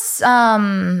I guess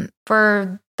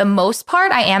for the most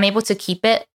part, I am able to keep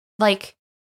it like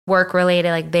work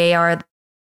related. Like, they are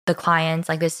the clients.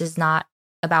 Like, this is not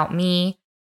about me.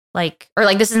 Like, or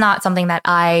like, this is not something that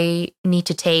I need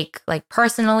to take like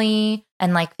personally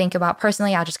and like think about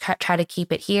personally. I'll just try to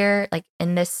keep it here, like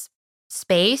in this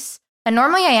space. And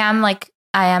normally I am like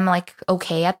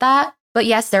okay at that. But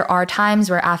yes, there are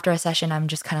times where after a session, I'm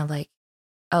just kind of like,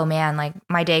 oh man, like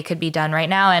my day could be done right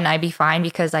now and I'd be fine,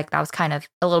 because like that was kind of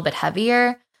a little bit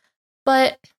heavier.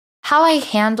 But how I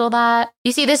handle that,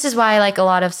 you see, this is why like a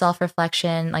lot of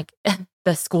self-reflection, like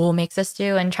the school makes us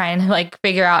do, and trying to like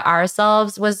figure out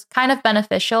ourselves was kind of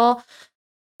beneficial,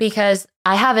 because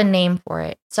I have a name for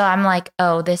it. So I'm like,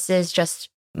 oh, this is just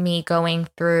me going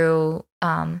through,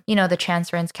 the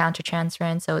transference,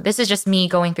 countertransference. So this is just me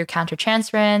going through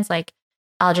countertransference. Like,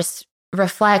 I'll just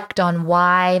reflect on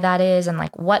why that is and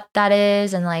like what that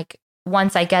is, and like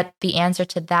once I get the answer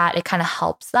to that, it kind of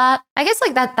helps that. I guess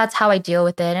like that's how I deal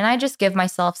with it. And I just give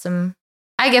myself some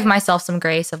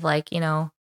grace of like,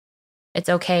 it's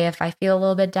okay if I feel a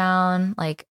little bit down,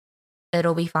 like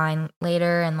it'll be fine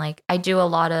later. And like I do a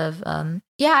lot of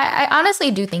I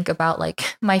honestly do think about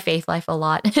like my faith life a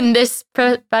lot in this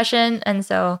profession. And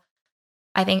so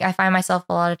I think I find myself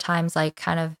a lot of times like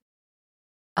kind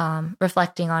of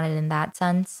reflecting on it in that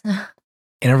sense.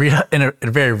 In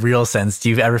a very real sense, do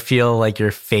you ever feel like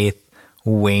your faith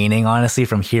waning, honestly,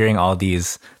 from hearing all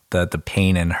these the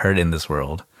pain and hurt in this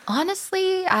world?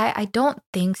 Honestly, I don't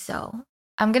think so.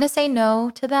 I'm gonna say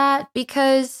no to that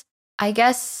because I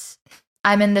guess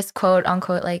I'm in this quote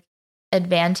unquote like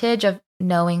advantage of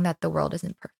knowing that the world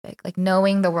isn't perfect, like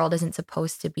knowing the world isn't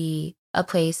supposed to be a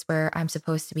place where I'm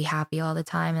supposed to be happy all the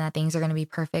time and that things are going to be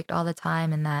perfect all the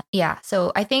time. And that,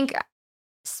 so I think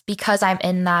because I'm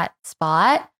in that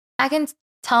spot, I can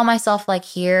tell myself like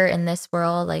here in this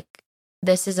world, like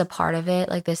this is a part of it.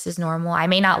 Like this is normal. I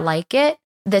may not like it.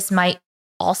 This might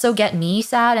also get me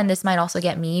sad and this might also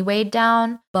get me weighed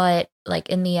down. But like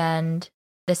in the end,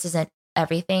 this isn't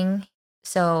everything.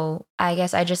 So I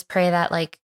guess I just pray that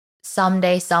like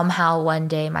someday, somehow, one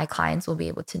day, my clients will be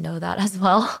able to know that as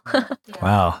well.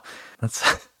 Wow,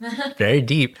 that's very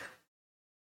deep.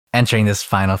 Entering this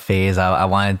final phase, I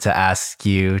wanted to ask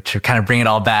you to kind of bring it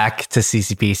all back to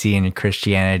CCPC and your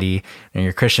Christianity and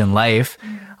your Christian life.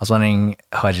 I was wondering,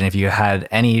 Hwejean, if you had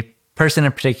any person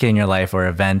in particular in your life or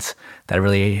event that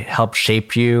really helped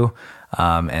shape you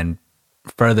and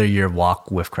further your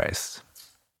walk with Christ.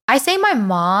 I say my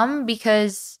mom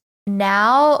because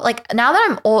now that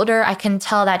I'm older, I can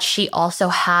tell that she also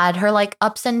had her like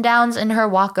ups and downs in her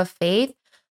walk of faith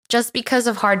just because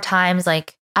of hard times.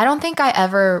 Like, I don't think I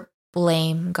ever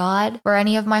blame God for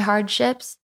any of my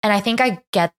hardships. And I think I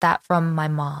get that from my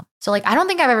mom. So like, I don't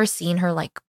think I've ever seen her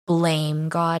like blame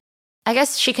God. I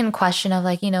guess she can question of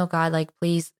like, God, like,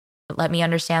 please let me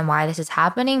understand why this is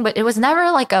happening. But it was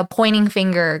never like a pointing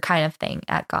finger kind of thing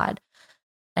at God.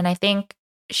 And I think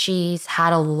she's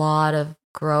had a lot of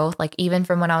growth, like even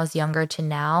from when I was younger to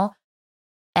now.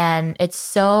 And it's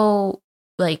so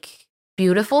like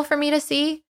beautiful for me to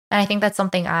see. And I think that's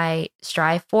something I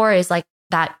strive for is like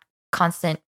that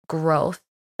constant growth.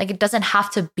 Like it doesn't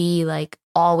have to be like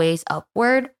always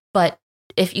upward, but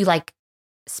if you like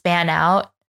span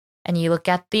out and you look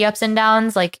at the ups and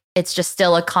downs, like it's just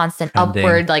still a constant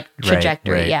upward like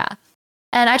trajectory. Right. Yeah.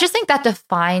 And I just think that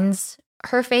defines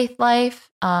her faith life,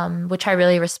 which I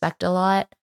really respect a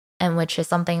lot and which is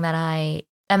something that I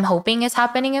am hoping is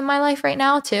happening in my life right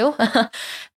now too.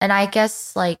 And I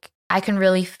guess like I can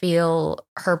really feel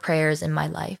her prayers in my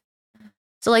life.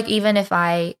 So like even if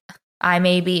I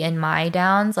may be in my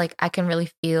downs, like I can really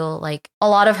feel like a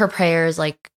lot of her prayers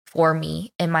like for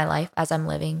me in my life as I'm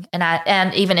living.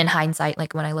 And even in hindsight,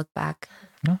 like when I look back.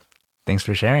 Well, thanks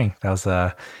for sharing. That was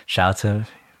a shout out to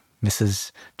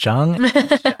Mrs. Jung.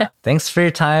 Thanks for your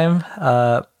time,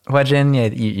 Hwejean. Yeah,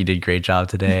 you did a great job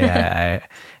today.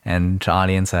 And to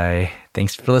audience,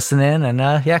 thanks for listening.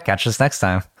 And catch us next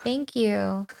time. Thank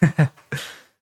you.